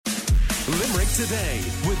Limerick Today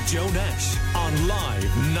with Joe Nash on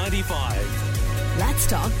Live 95. Let's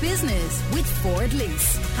talk business with Ford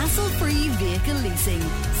Lease. Hassle-free vehicle leasing.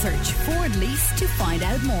 Search Ford Lease to find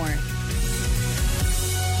out more.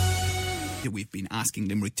 We've been asking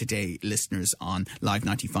Limerick Today listeners on Live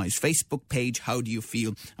 95's Facebook page, how do you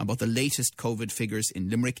feel about the latest COVID figures in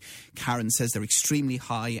Limerick? Karen says they're extremely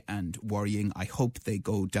high and worrying. I hope they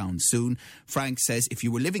go down soon. Frank says, if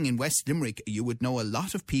you were living in West Limerick, you would know a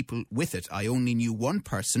lot of people with it. I only knew one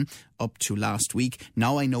person up to last week.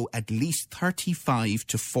 Now I know at least 35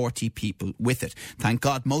 to 40 people with it. Thank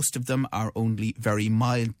God most of them are only very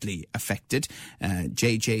mildly affected.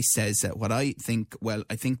 JJ says, I think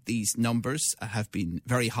these numbers have been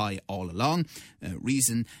very high all along.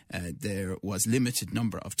 Reason there was limited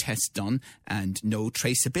number of tests done and no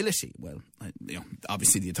traceability. Well,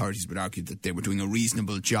 obviously the authorities would argue that they were doing a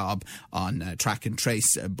reasonable job on track and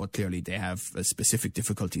trace, but clearly they have specific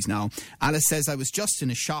difficulties now. Alice says, I was just in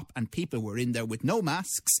a shop and people were in there with no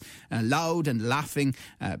masks, loud and laughing.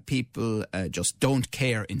 People just don't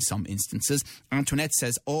care in some instances. Antoinette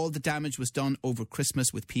says, all the damage was done over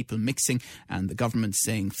Christmas with people mixing and the government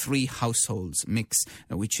saying 3 households mix,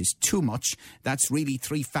 which is too much. That's really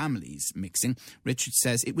 3 families mixing. Richard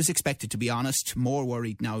says, it was expected, to be honest. More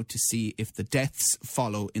worried now to see if the deaths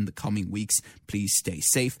follow in the coming weeks. Please stay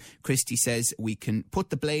safe. Christy says, we can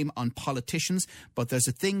put the blame on politicians, but there's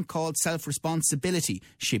a thing called self-responsibility.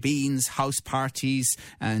 Shebeens, house parties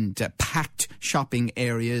and packed shopping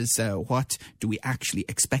areas. What do we actually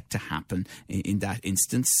expect to happen in that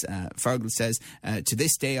instance? Fergal says, to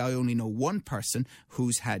this day I only know one person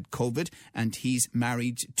who's had COVID and he's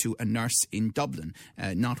married to a nurse in Dublin.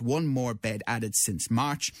 Not one more bed added since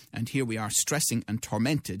March, and here we are stressing and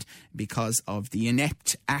tormented because of the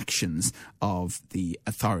inept actions of the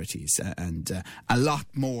authorities, and a lot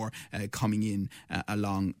more coming in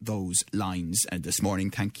along those lines this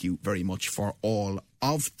morning. Thank you very much for all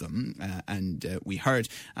of them. And we heard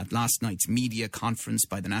at last night's media conference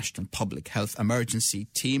by the National Public Health Emergency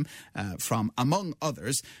Team from, among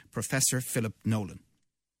others, Professor Philip Nolan.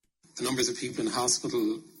 The numbers of people in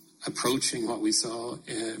hospital approaching what we saw,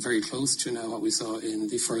 very close to now what we saw in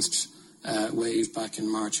the first wave back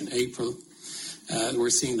in March and April. We're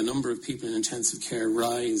seeing the number of people in intensive care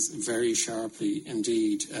rise very sharply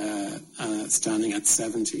indeed, standing at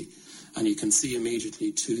 70. And you can see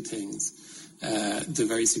immediately 2 things. The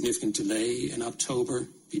very significant delay in October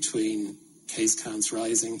between case counts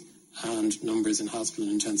rising and numbers in hospital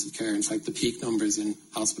and intensive care. In fact, the peak numbers in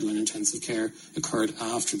hospital and intensive care occurred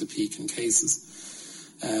after the peak in cases.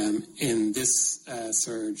 In this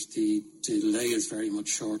surge, the delay is very much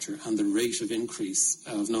shorter, and the rate of increase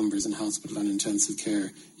of numbers in hospital and intensive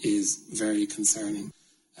care is very concerning.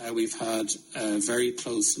 We've had a very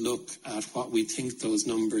close look at what we think those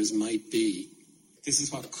numbers might be. This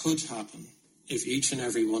is what could happen if each and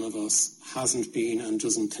every one of us hasn't been and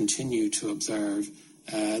doesn't continue to observe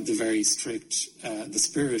the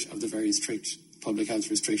spirit of the very strict public health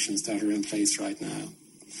restrictions that are in place right now.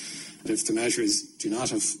 If the measures do not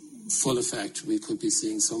have full effect, we could be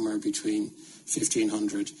seeing somewhere between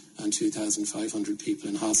 1,500 and 2,500 people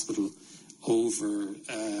in hospital over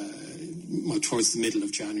towards the middle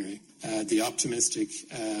of January. The optimistic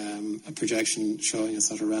projection showing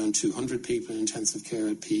us at around 200 people in intensive care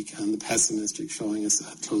at peak, and the pessimistic showing us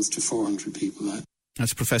at close to 400 people at.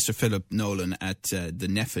 That's Professor Philip Nolan at the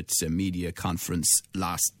NPHET media conference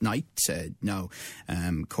last night. Now,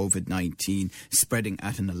 COVID-19 spreading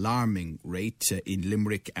at an alarming rate in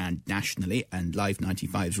Limerick and nationally, and Live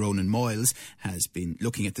 95's Ronan Moyles has been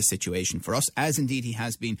looking at the situation for us, as indeed he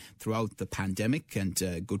has been throughout the pandemic. And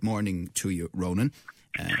good morning to you, Ronan.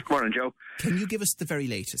 Good morning, Joe. Can you give us the very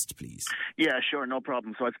latest, please? Yeah, sure, no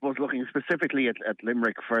problem. So I suppose looking specifically at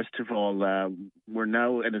Limerick, first of all, we're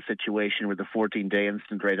now in a situation where the 14-day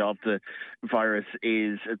incident rate of the virus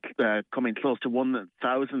is coming close to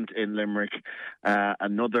 1,000 in Limerick.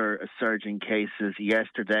 Another surge in cases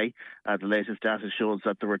yesterday. The latest data shows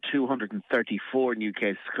that there were 234 new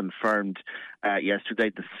cases confirmed yesterday,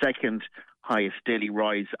 the second highest daily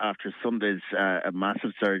rise after Sunday's a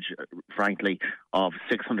massive surge, frankly, of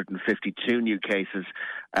 652 new cases.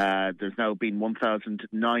 There's now been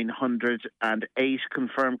 1,908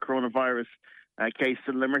 confirmed coronavirus cases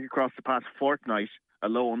in Limerick across the past fortnight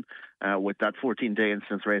alone, with that 14-day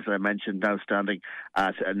incidence rate that I mentioned now standing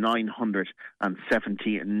at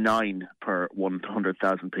 979 per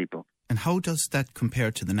 100,000 people. And how does that compare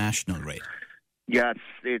to the national rate? Yeah,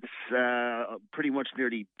 it's pretty much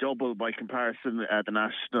nearly double by comparison. The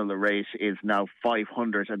national rate is now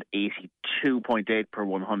 582.8 per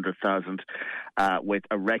 100,000, with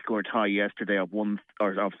a record high yesterday of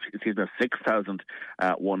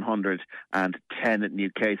 6,110 new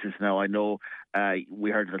cases. Now, I know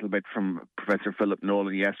we heard a little bit from Professor Philip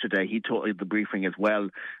Nolan yesterday. He told the briefing as well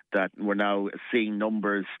that we're now seeing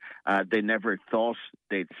numbers they never thought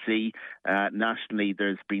they'd see. Nationally,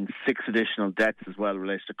 there's been 6 additional deaths as well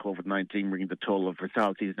related to COVID-19, bringing the total of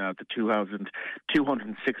fatalities now to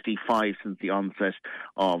 2,265 since the onset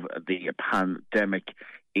of the pandemic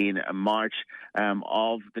in March.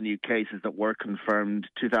 Of the new cases that were confirmed,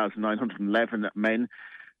 2,911 men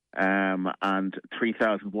and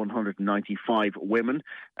 3,195 women.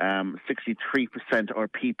 63% are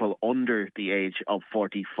people under the age of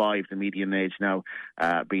 45, the median age now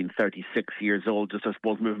being 36 years old. Just, I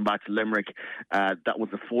suppose, moving back to Limerick, that was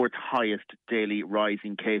the 4th highest daily rise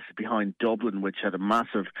in cases behind Dublin, which had a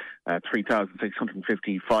massive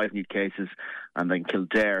 3,655 new cases, and then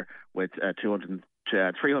Kildare with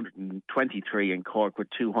 323, in Cork with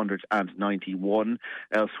 291.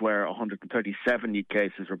 Elsewhere, 137 new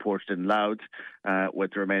cases reported in Louth,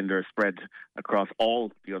 with the remainder spread across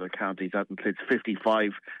all the other counties. That includes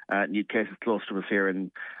 55 new cases close to us here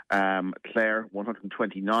in Clare,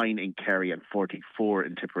 129 in Kerry, and 44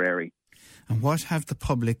 in Tipperary. And what have the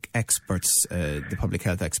public experts, the public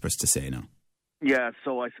health experts, to say now? Yeah,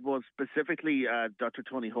 so I suppose specifically Dr.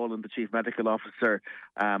 Tony Holan, the Chief Medical Officer,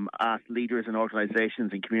 asked leaders and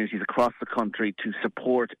organisations and communities across the country to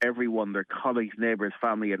support everyone, their colleagues, neighbours,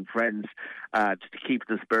 family and friends, to keep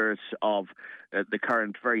the spirit of the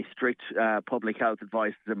current very strict public health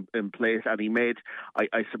advice in place. And he made,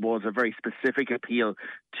 I suppose, a very specific appeal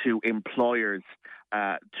to employers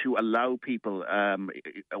to allow people,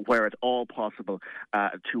 where at all possible,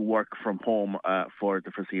 to work from home for the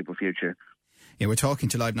foreseeable future. Yeah, we're talking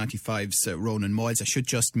to Live 95's Ronan Moyles. I should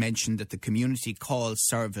just mention that the community call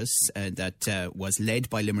service that was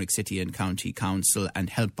led by Limerick City and County Council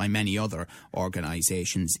and helped by many other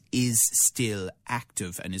organisations is still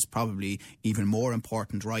active and is probably even more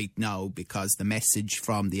important right now, because the message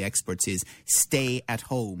from the experts is stay at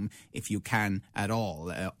home if you can at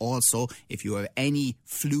all. Also, if you have any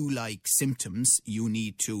flu-like symptoms, you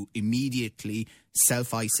need to immediately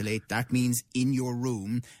self-isolate. That means in your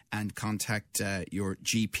room, and contact your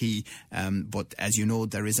GP. But as you know,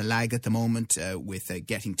 there is a lag at the moment with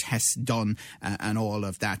getting tests done and all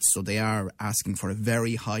of that. So they are asking for a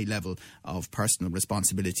very high level of personal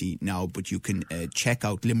responsibility now. But you can check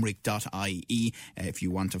out limerick.ie if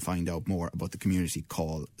you want to find out more about the community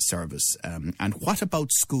call service. And what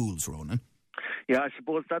about schools, Ronan? Yeah, I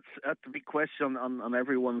suppose that's the big question on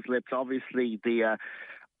everyone's lips. Obviously,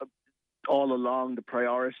 all along, the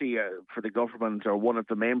priority for the government, or one of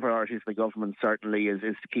the main priorities for the government certainly, is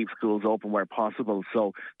to keep schools open where possible.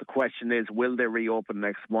 So the question is, will they reopen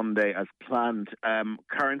next Monday as planned?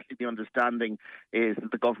 Currently, the understanding is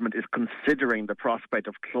that the government is considering the prospect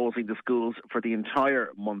of closing the schools for the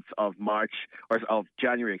entire month of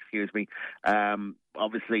January,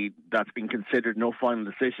 Obviously, that's been considered. No final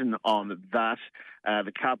decision on that.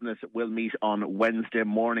 The Cabinet will meet on Wednesday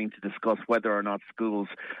morning to discuss whether or not schools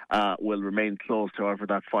will remain closed. However,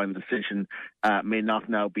 that final decision may not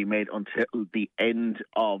now be made until the end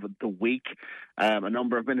of the week. A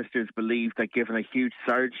number of ministers believe that given a huge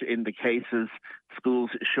surge in the cases, schools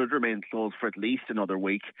should remain closed for at least another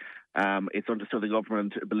week. It's understood the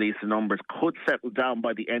government believes the numbers could settle down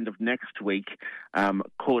by the end of next week.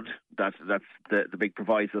 That's the big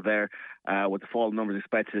proviso there, with the fall in numbers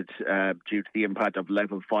expected due to the impact of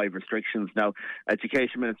level 5 restrictions. Now,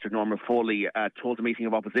 Education Minister Norma Foley told a meeting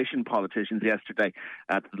of opposition politicians yesterday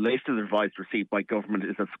that the latest advice received by government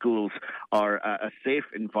is that schools are a safe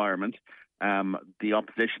environment. The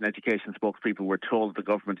opposition education spokespeople were told the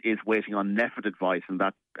government is waiting on NPHET advice, and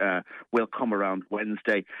that will come around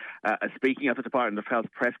Wednesday. Speaking at the Department of Health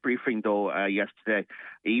press briefing, though, yesterday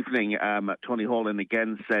evening, Tony Holan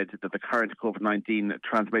again said that the current COVID-19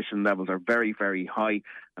 transmission levels are very, very high.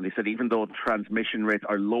 And they said even though transmission rates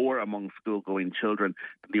are lower among school-going children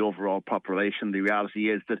than the overall population, the reality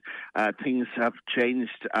is that things have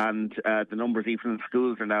changed, and the numbers even in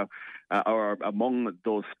schools are now, or among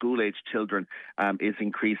those school-age children, is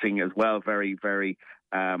increasing as well, very, very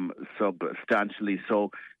substantially.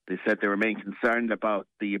 So they said they remain concerned about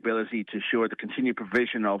the ability to ensure the continued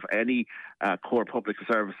provision of any core public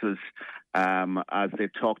services as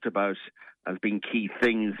they've talked about as being key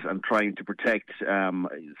things and trying to protect.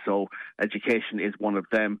 So education is one of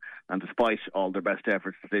them. And despite all their best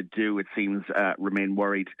efforts that they do, it seems remain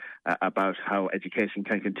worried about how education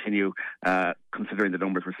can continue, considering the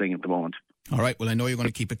numbers we're seeing at the moment. All right. Well, I know you're going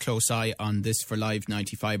to keep a close eye on this for Live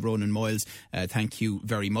 95. Ronan Moyles, thank you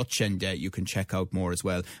very much. And you can check out more as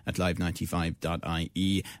well at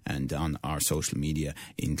live95.ie and on our social media,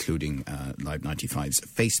 including Live 95's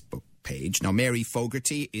Facebook page. Now, Mary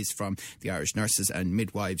Fogarty is from the Irish Nurses and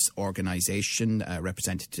Midwives Organisation,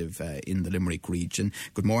 representative in the Limerick region.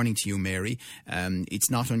 Good morning to you, Mary. It's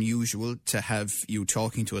not unusual to have you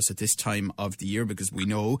talking to us at this time of the year because we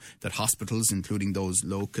know that hospitals, including those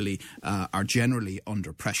locally, are generally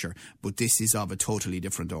under pressure, but this is of a totally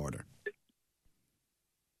different order.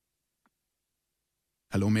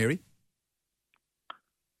 Hello, Mary?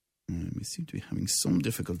 We seem to be having some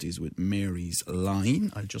difficulties with Mary's line.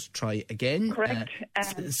 I'll just try again. Correct.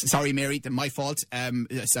 Sorry, Mary, my fault.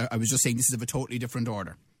 So I was just saying this is of a totally different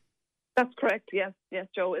order. That's correct, yes,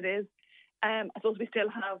 Joe, it is. I suppose we still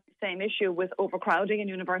have the same issue with overcrowding in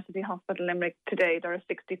University Hospital Limerick today. There are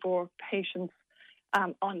 64 patients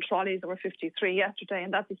on trolleys. There were 53 yesterday,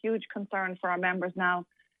 and that's a huge concern for our members now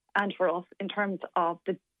and for us in terms of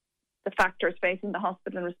the factors facing the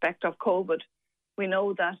hospital in respect of COVID. We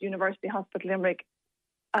know that University Hospital Limerick,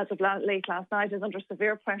 as of late last night, is under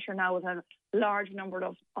severe pressure now with a large number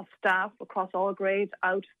of staff across all grades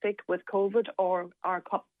out sick with COVID or are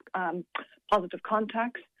positive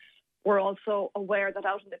contacts. We're also aware that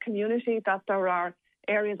out in the community that there are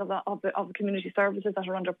areas of the community services that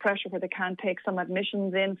are under pressure where they can't take some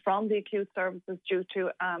admissions in from the acute services due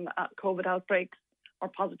to COVID outbreaks or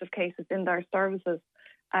positive cases in their services.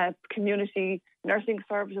 Community nursing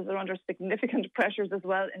services are under significant pressures as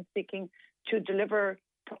well in seeking to deliver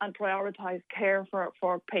and prioritise care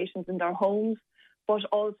for patients in their homes, but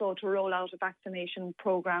also to roll out a vaccination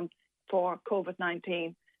programme for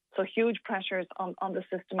COVID-19. So huge pressures on the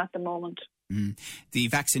system at the moment. The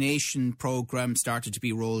vaccination programme started to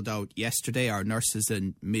be rolled out yesterday. Are nurses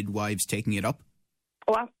and midwives taking it up?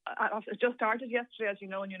 It just started yesterday, as you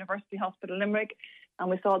know, in University Hospital Limerick, and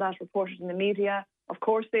we saw that reported in the media. Of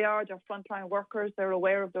course they are. They're frontline workers. They're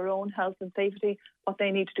aware of their own health and safety, what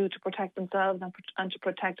they need to do to protect themselves and to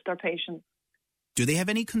protect their patients. Do they have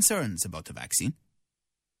any concerns about the vaccine?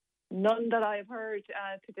 None that I have heard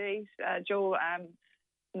to date, Joe.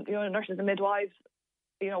 Nurses and midwives,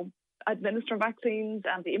 administer vaccines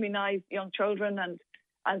and they immunise young children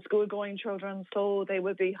and school-going children, so they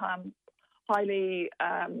will be highly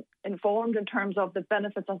informed in terms of the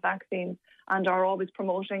benefits of vaccines and are always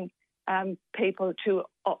promoting people to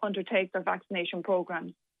undertake their vaccination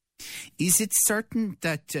programmes. Is it certain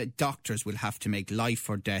that doctors will have to make life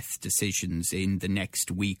or death decisions in the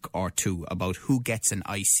next week or two about who gets an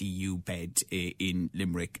ICU bed in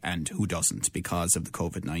Limerick and who doesn't because of the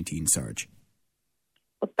COVID-19 surge?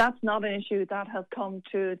 But that's not an issue that has come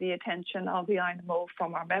to the attention of the INMO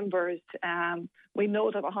from our members. We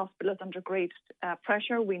know that our hospital is under great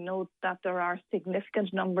pressure. We know that there are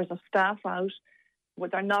significant numbers of staff out.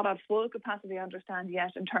 They're not at full capacity, I understand,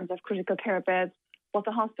 yet in terms of critical care beds. But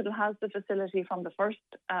the hospital has the facility from the first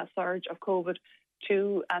surge of COVID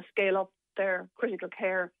to scale up their critical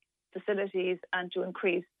care facilities and to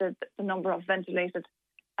increase the number of ventilated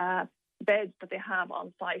beds that they have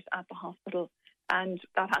on site at the hospital. And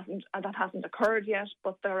that hasn't occurred yet,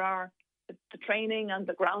 but there are the training and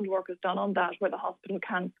the groundwork is done on that where the hospital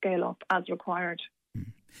can scale up as required.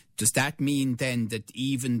 Does that mean then that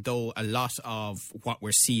even though a lot of what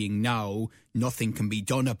we're seeing now, nothing can be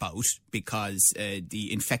done about because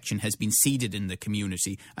the infection has been seeded in the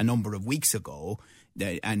community a number of weeks ago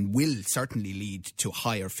and will certainly lead to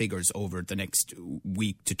higher figures over the next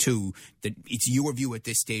week to two, that it's your view at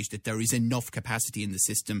this stage that there is enough capacity in the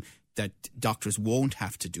system that doctors won't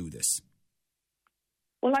have to do this?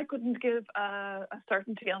 Well, I couldn't give a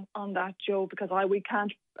certainty on that, Joe, because we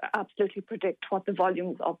can't absolutely predict what the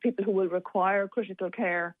volumes of people who will require critical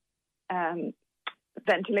care,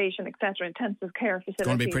 ventilation, etc., intensive care facilities. It's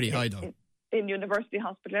going to be pretty high, though. In University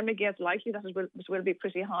Hospital Limerick, it's likely that it will be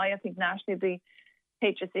pretty high. I think nationally the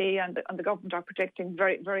HSE and the government are predicting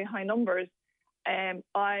very, very high numbers.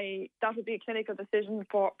 That would be a clinical decision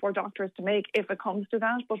for doctors to make if it comes to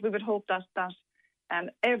that, but we would hope that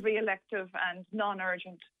every elective and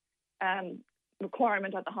non-urgent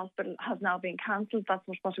requirement at the hospital has now been cancelled. That's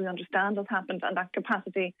what we understand has happened, and that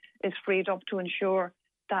capacity is freed up to ensure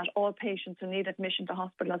that all patients who need admission to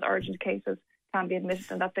hospital as urgent cases can be admitted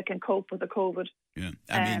and that they can cope with the COVID Yeah,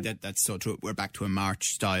 I mean, that's so true. We're back to a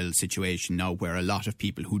March-style situation now where a lot of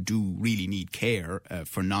people who do really need care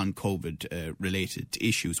for non-COVID related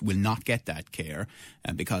issues will not get that care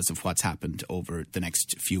because of what's happened over the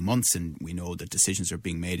next few months. And we know that decisions are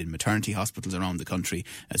being made in maternity hospitals around the country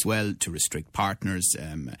as well to restrict partners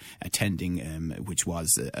attending, which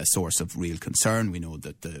was a source of real concern. We know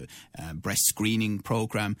that the breast screening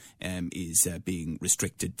programme is being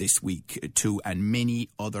restricted this week too, and many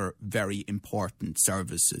other very important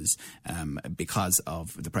services because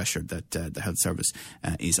of the pressure that the health service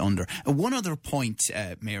is under. One other point,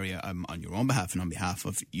 Mary, on your own behalf and on behalf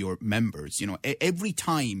of your members, you know, every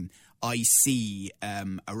time I see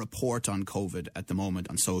a report on COVID at the moment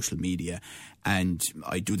on social media and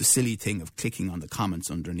I do the silly thing of clicking on the comments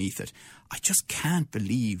underneath it, I just can't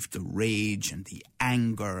believe the rage and the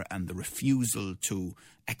anger and the refusal to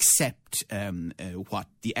accept what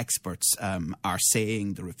the experts are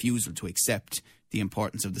saying, the refusal to accept the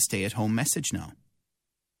importance of the stay-at-home message now.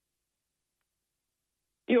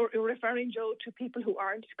 You're referring, Joe, to people who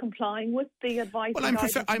aren't complying with the advice? Well,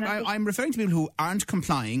 I'm referring to people who aren't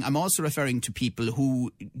complying. I'm also referring to people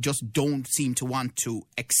who just don't seem to want to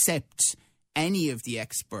accept any of the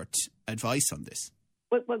expert advice on this.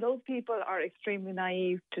 Well, those people are extremely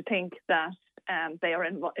naive to think that they are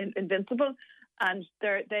invincible, and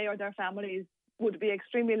they or their families would be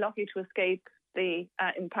extremely lucky to escape the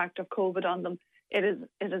impact of COVID on them. It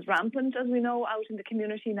is rampant, as we know, out in the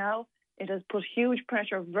community now. It has put huge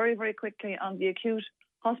pressure very, very quickly on the acute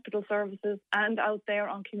hospital services and out there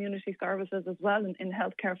on community services as well in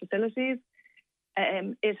healthcare facilities.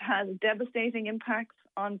 It has devastating impacts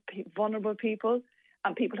on vulnerable people,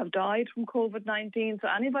 and people have died from COVID-19. So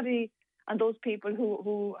anybody and those people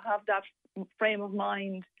who have that frame of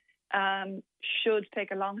mind should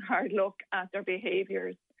take a long, hard look at their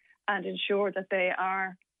behaviours and ensure that they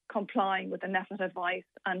are complying with the NPHET advice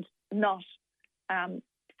and not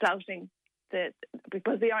flouting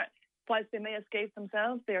because they are, whilst they may escape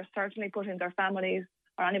themselves, they are certainly putting their families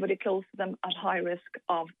or anybody close to them at high risk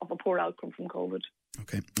of a poor outcome from COVID.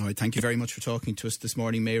 Okay. All right. Thank you very much for talking to us this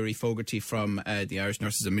morning. Mary Fogarty from the Irish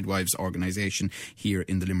Nurses and Midwives Organisation here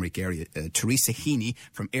in the Limerick area. Teresa Heaney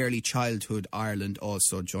from Early Childhood Ireland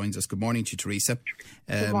also joins us. Good morning to you, Teresa.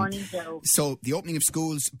 Good morning, Joe. So the opening of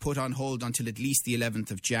schools put on hold until at least the 11th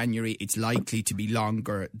of January. It's likely to be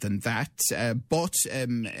longer than that. But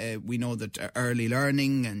we know that early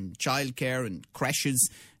learning and childcare and creches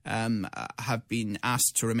have been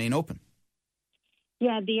asked to remain open.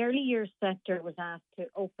 Yeah, the early years sector was asked to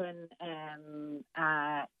open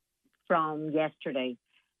from yesterday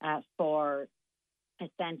for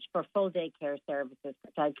full day care services,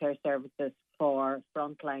 for childcare services for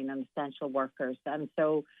frontline and essential workers. And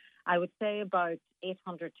so I would say about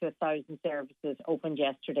 800 to 1,000 services opened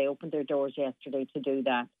their doors yesterday to do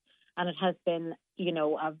that. And it has been,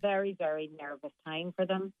 a very, very nervous time for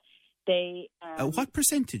them. What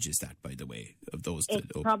percentage is that, by the way, of those? It's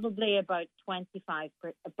probably about 25%.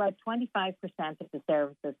 About 25% of the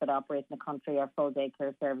services that operate in the country are full day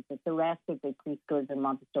care services. The rest would be preschools and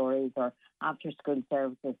Montessori's or after school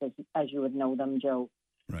services, as you would know them, Joe.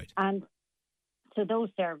 Right. And so those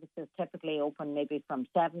services typically open maybe from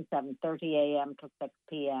 7:30 a.m. to 6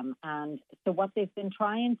 p.m. And so what they've been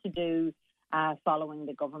trying to do, following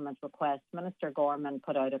the government request, Minister Gorman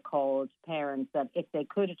put out a call to parents that if they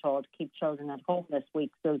could at all to keep children at home this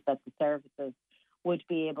week so that the services would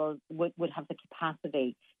have the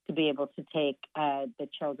capacity to be able to take the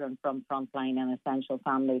children from frontline and essential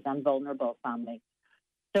families and vulnerable families.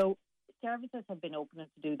 So services have been open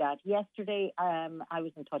to do that. Yesterday, I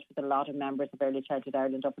was in touch with a lot of members of Early Childhood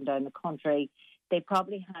Ireland up and down the country. They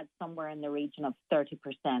probably had somewhere in the region of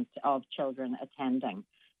 30% of children attending.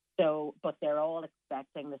 So, but they're all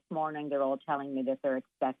expecting this morning, they're all telling me that they're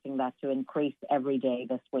expecting that to increase every day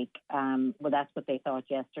this week. Well, that's what they thought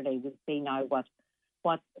yesterday. We'll see now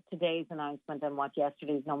what today's announcement and what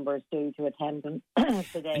yesterday's numbers do to attendance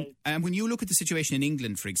today. And when you look at the situation in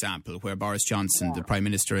England, for example, where Boris Johnson, the Prime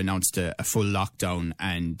Minister, announced a full lockdown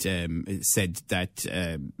and said that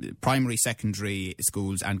primary, secondary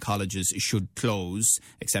schools and colleges should close,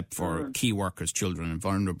 except for key workers, children, and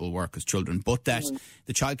vulnerable workers, children, but that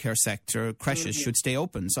the childcare sector, creches, should stay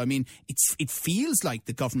open. So, I mean, it feels like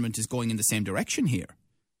the government is going in the same direction here.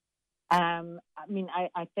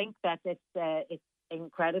 I think that it's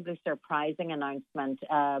incredibly surprising announcement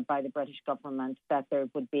by the British government that there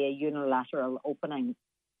would be a unilateral opening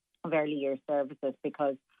of early year services,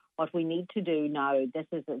 because what we need to do now, this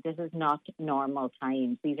is not normal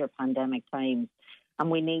times. These are pandemic times, and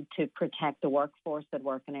we need to protect the workforce that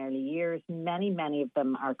work in early years. Many of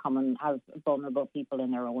them are coming as vulnerable people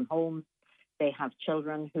in their own homes. they have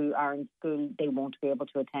children who are in school, they won't be able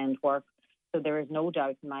to attend work. So there is no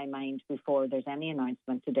doubt in my mind before there's any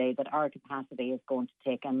announcement today that our capacity is going to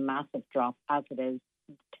take a massive drop as it is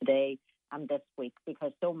today and this week,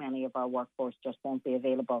 because so many of our workforce just won't be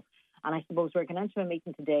available. And I suppose we're going into a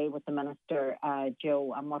meeting today with the Minister,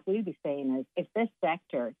 Joe, and what we'll be saying is if this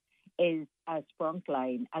sector is as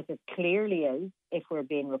frontline as it clearly is, if we're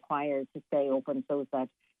being required to stay open so that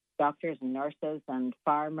doctors and nurses and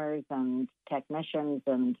farmers and technicians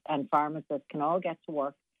and pharmacists can all get to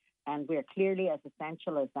work, and we're clearly as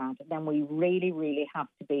essential as that, then we really, really have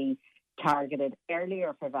to be targeted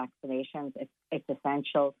earlier for vaccinations. It's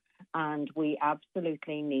essential. And we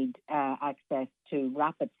absolutely need access to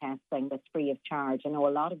rapid testing that's free of charge. I know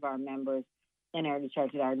a lot of our members in Early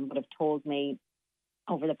Childhood Ireland would have told me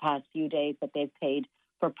over the past few days that they've paid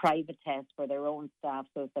for private tests for their own staff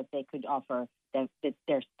so that they could offer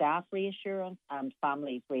their staff reassurance and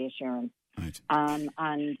families reassurance. Right. And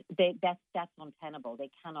that's untenable. They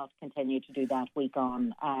cannot continue to do that week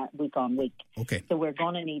on week. Okay. So we're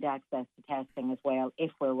going to need access to testing as well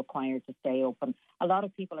if we're required to stay open. A lot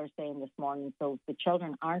of people are saying this morning, so if the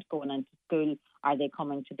children aren't going into school, are they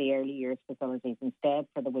coming to the early years facilities instead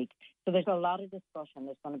for the week? So there's a lot of discussion.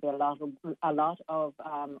 There's going to be a lot of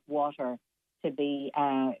water to be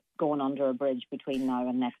going under a bridge between now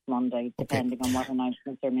and next Monday, depending on what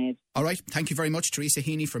announcements are made. All right. Thank you very much, Teresa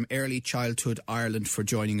Heaney from Early Childhood Ireland, for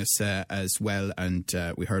joining us as well. And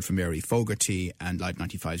we heard from Mary Fogarty and Live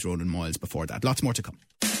 95's Ronan Moyles before that. Lots more to come.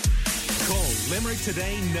 Call Limerick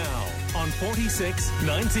today now on 46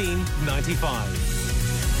 19 95.